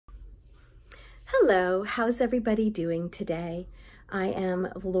Hello, how's everybody doing today? I am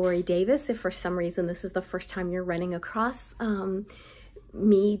Lori Davis. If for some reason this is the first time you're running across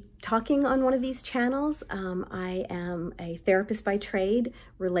me talking on one of these channels, I am a therapist by trade,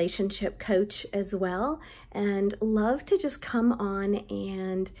 relationship coach as well, and love to just come on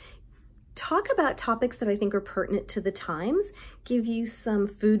and talk about topics that I think are pertinent to the times, give you some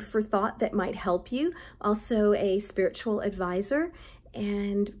food for thought that might help you, also a spiritual advisor,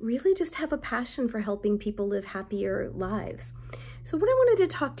 and really just have a passion for helping people live happier lives. So what I wanted to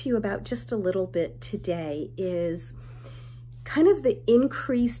talk to you about just a little bit today is kind of the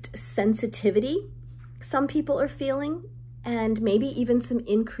increased sensitivity some people are feeling, and maybe even some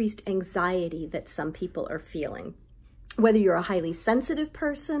increased anxiety that some people are feeling. Whether you're a highly sensitive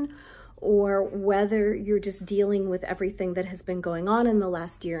person or whether you're just dealing with everything that has been going on in the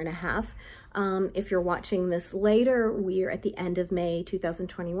last year and a half. If you're watching this later, we're at the end of May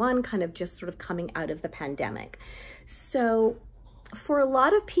 2021, kind of just sort of coming out of the pandemic. So for a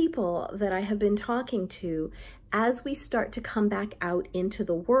lot of people that I have been talking to, as we start to come back out into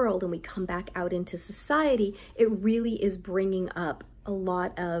the world and we come back out into society, it really is bringing up a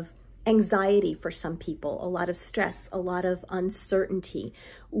lot of anxiety for some people, a lot of stress, a lot of uncertainty.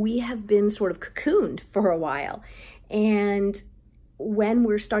 We have been sort of cocooned for a while. And when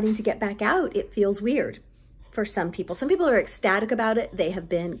we're starting to get back out, it feels weird for some people. Some people are ecstatic about it. They have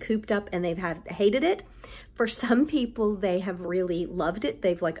been cooped up and they've hated it. For some people, they have really loved it.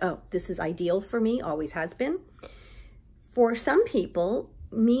 They've like, oh, this is ideal for me, always has been. For some people,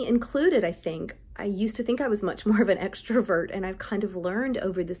 me included, I think, I used to think I was much more of an extrovert, and I've kind of learned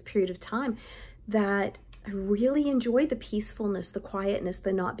over this period of time that I really enjoyed the peacefulness, the quietness,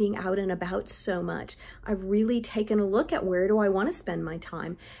 the not being out and about so much. I've really taken a look at where do I want to spend my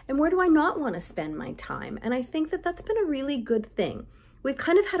time and where do I not want to spend my time. And I think that that's been a really good thing. We've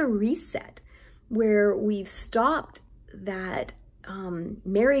kind of had a reset where we've stopped that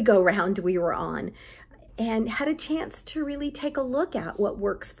merry-go-round we were on and had a chance to really take a look at what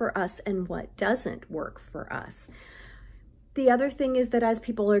works for us and what doesn't work for us. The other thing is that as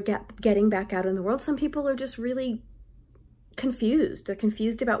people are getting back out in the world, some people are just really confused. They're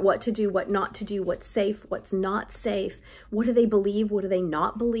confused about what to do, what not to do, what's safe, what's not safe. What do they believe? What do they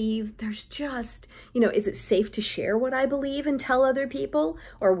not believe? There's just, is it safe to share what I believe and tell other people?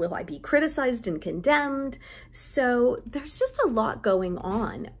 Or will I be criticized and condemned? So there's just a lot going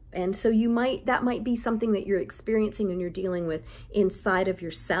on. And so that might be something that you're experiencing and you're dealing with inside of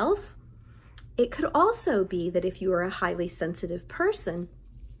yourself. It could also be that if you are a highly sensitive person,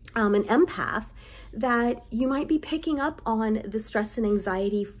 an empath, that you might be picking up on the stress and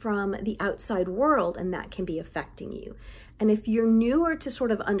anxiety from the outside world, and that can be affecting you. And if you're newer to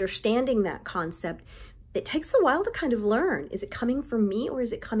sort of understanding that concept, it takes a while to kind of learn, is it coming from me or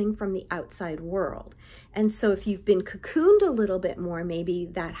is it coming from the outside world? And so if you've been cocooned a little bit more, maybe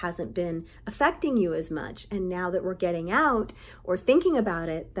that hasn't been affecting you as much. And now that we're getting out or thinking about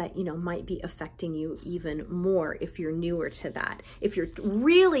it, that, might be affecting you even more if you're newer to that. If you're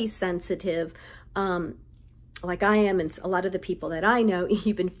really sensitive, like I am, and a lot of the people that I know,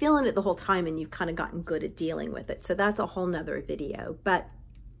 you've been feeling it the whole time and you've kind of gotten good at dealing with it. So that's a whole nother video. But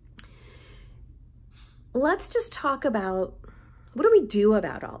let's just talk about, what do we do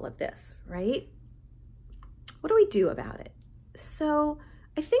about all of this, right? What do we do about it? So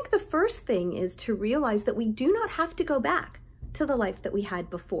I think the first thing is to realize that we do not have to go back to the life that we had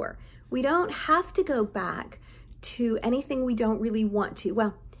before. We don't have to go back to anything we don't really want to.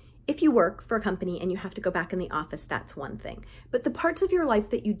 Well, if you work for a company and you have to go back in the office, that's one thing. But the parts of your life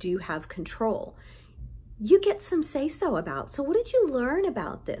that you do have control, you get some say-so about. So what did you learn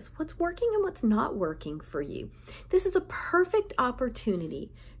about this? What's working and what's not working for you? This is a perfect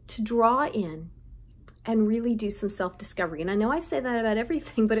opportunity to draw in and really do some self-discovery. And I know I say that about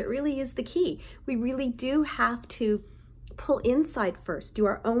everything, but it really is the key. We really do have to pull inside first, do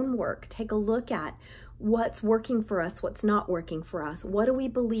our own work, take a look at what's working for us, what's not working for us. What do we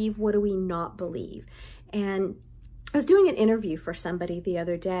believe? What do we not believe? And I was doing an interview for somebody the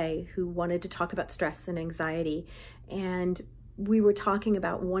other day who wanted to talk about stress and anxiety. And we were talking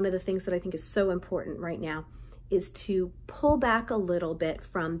about one of the things that I think is so important right now is to pull back a little bit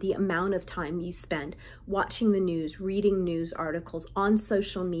from the amount of time you spend watching the news, reading news articles on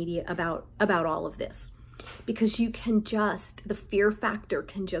social media about all of this. Because the fear factor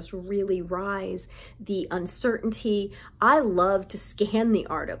can just really rise, the uncertainty. I love to scan the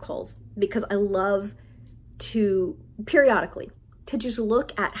articles because I love to periodically to just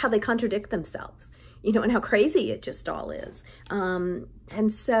look at how they contradict themselves, and how crazy it just all is.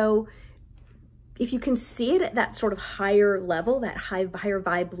 And so if you can see it at that sort of higher level, that higher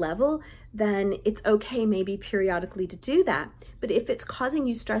vibe level, then it's okay maybe periodically to do that. But if it's causing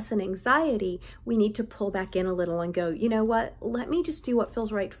you stress and anxiety, we need to pull back in a little and go, you know what, let me just do what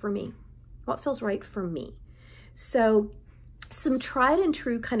feels right for me. What feels right for me? So some tried and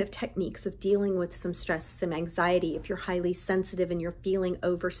true kind of techniques of dealing with some stress, some anxiety, if you're highly sensitive and you're feeling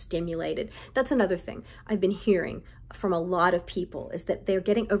overstimulated. That's another thing I've been hearing from a lot of people, is that they're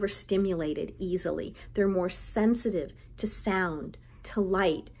getting overstimulated easily. They're more sensitive to sound, to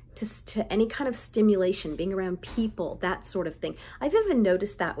light, to any kind of stimulation, being around people, that sort of thing. I've even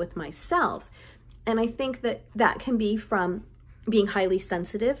noticed that with myself. And I think that that can be from being highly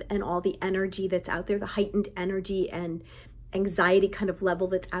sensitive and all the energy that's out there, the heightened energy and anxiety kind of level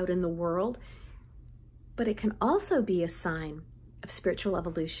that's out in the world. But it can also be a sign of spiritual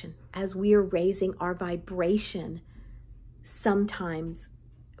evolution. As we are raising our vibration, sometimes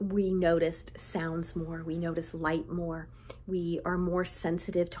we noticed sounds more, we notice light more, we are more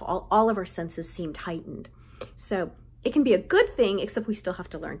sensitive to all of our senses seemed heightened. So it can be a good thing, except we still have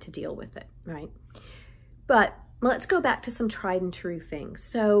to learn to deal with it, right? But let's go back to some tried and true things.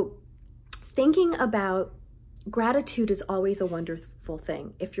 So thinking about gratitude is always a wonderful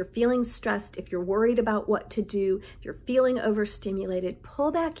thing. If you're feeling stressed, if you're worried about what to do, if you're feeling overstimulated,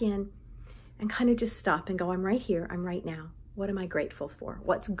 pull back in and kind of just stop and go, I'm right here, I'm right now. What am I grateful for?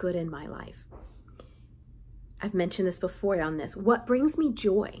 What's good in my life? I've mentioned this before on this. What brings me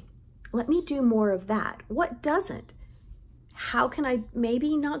joy? Let me do more of that. What doesn't? How can I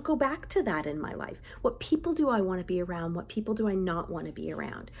maybe not go back to that in my life? What people do I want to be around? What people do I not want to be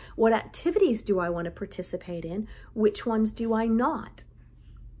around? What activities do I want to participate in? Which ones do I not?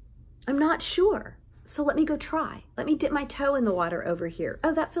 I'm not sure. So let me go try. Let me dip my toe in the water over here.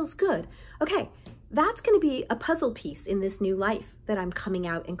 Oh, that feels good. Okay, that's going to be a puzzle piece in this new life that I'm coming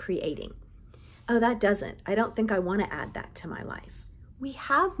out and creating. Oh, that doesn't. I don't think I want to add that to my life. We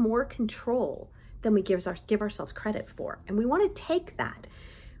have more control than we give ourselves credit for. And we want to take that.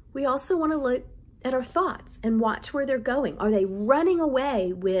 We also want to look at our thoughts and watch where they're going. Are they running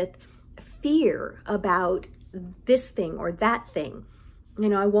away with fear about this thing or that thing? You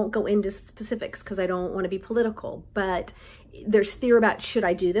know, I won't go into specifics because I don't want to be political, but there's fear about, should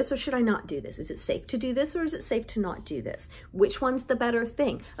I do this or should I not do this? Is it safe to do this or is it safe to not do this? Which one's the better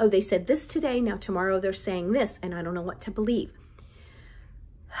thing? Oh, they said this today, now tomorrow they're saying this, and I don't know what to believe.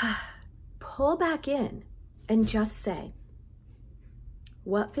 Pull back in and just say,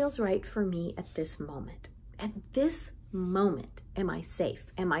 what feels right for me at this moment? At this moment, am I safe?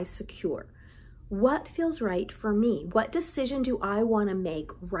 Am I secure? What feels right for me? What decision do I want to make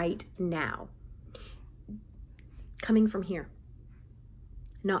right now? Coming from here,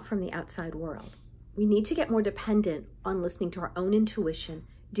 not from the outside world. We need to get more dependent on listening to our own intuition,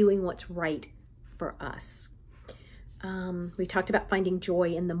 doing what's right for us. We talked about finding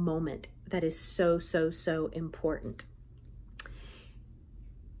joy in the moment. That is so, so, so important.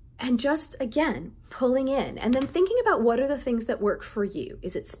 And just, again, pulling in and then thinking about what are the things that work for you.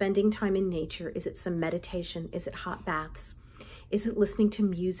 Is it spending time in nature? Is it some meditation? Is it hot baths? Is it listening to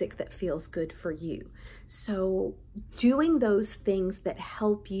music that feels good for you? So doing those things that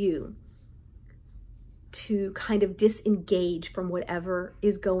help you to kind of disengage from whatever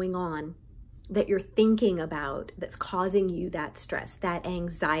is going on that you're thinking about that's causing you that stress, that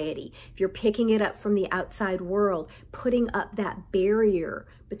anxiety. If you're picking it up from the outside world, putting up that barrier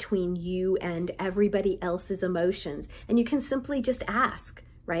between you and everybody else's emotions. And you can simply just ask,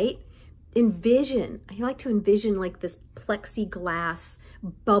 right? Envision, I like to envision like this plexiglass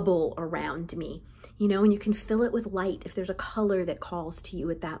bubble around me, you know, and you can fill it with light if there's a color that calls to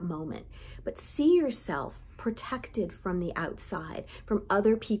you at that moment. But see yourself protected from the outside, from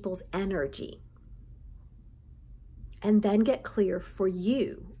other people's energy. And then get clear for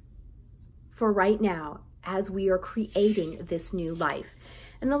you, for right now, as we are creating this new life.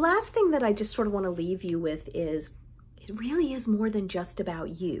 And the last thing that I just sort of want to leave you with is, it really is more than just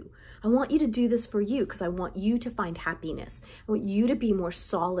about you. I want you to do this for you because I want you to find happiness. I want you to be more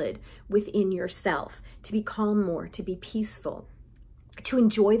solid within yourself, to be calm more, to be peaceful, to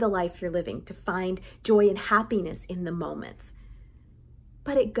enjoy the life you're living, to find joy and happiness in the moments.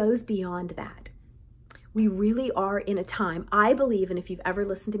 But it goes beyond that. We really are in a time, I believe, and if you've ever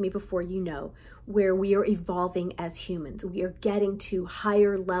listened to me before, you know, where we are evolving as humans. We are getting to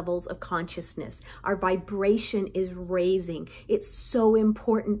higher levels of consciousness. Our vibration is raising. It's so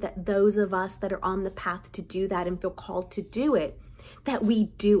important that those of us that are on the path to do that and feel called to do it, that we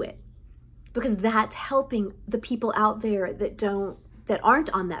do it. Because that's helping the people out there that don't that aren't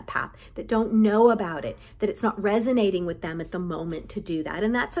on that path, that don't know about it, that it's not resonating with them at the moment to do that.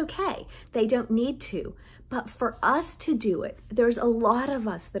 And that's okay. They don't need to. But for us to do it, there's a lot of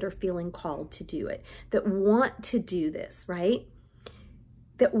us that are feeling called to do it, that want to do this, right?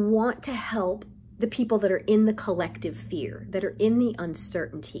 That want to help the people that are in the collective fear, that are in the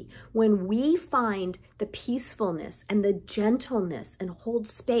uncertainty. When we find the peacefulness and the gentleness and hold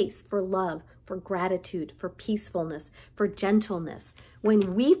space for love, for gratitude, for peacefulness, for gentleness,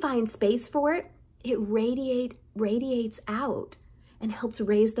 when we find space for it, it radiates out and helps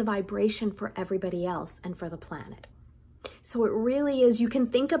raise the vibration for everybody else and for the planet. So it really is, you can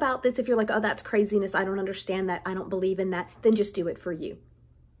think about this if you're like, oh, that's craziness, I don't understand that, I don't believe in that, then just do it for you.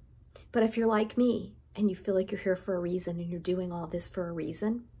 But if you're like me and you feel like you're here for a reason and you're doing all this for a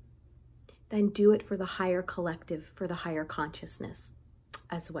reason, then do it for the higher collective, for the higher consciousness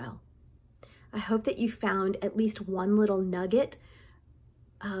as well. I hope that you found at least one little nugget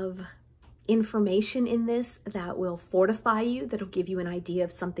of information in this that will fortify you, that'll give you an idea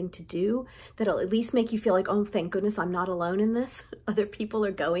of something to do, that'll at least make you feel like, oh, thank goodness I'm not alone in this. Other people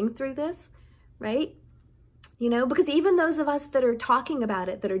are going through this, right? You know, because even those of us that are talking about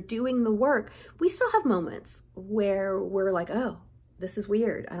it, that are doing the work, we still have moments where we're like, oh, this is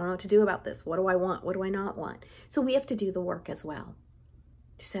weird. I don't know what to do about this. What do I want? What do I not want? So we have to do the work as well.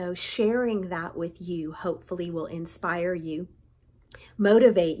 So sharing that with you hopefully will inspire you,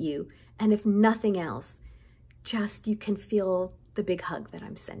 motivate you, and if nothing else, just you can feel the big hug that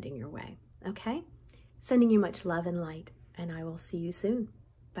I'm sending your way, okay? Sending you much love and light, and I will see you soon.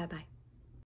 Bye-bye.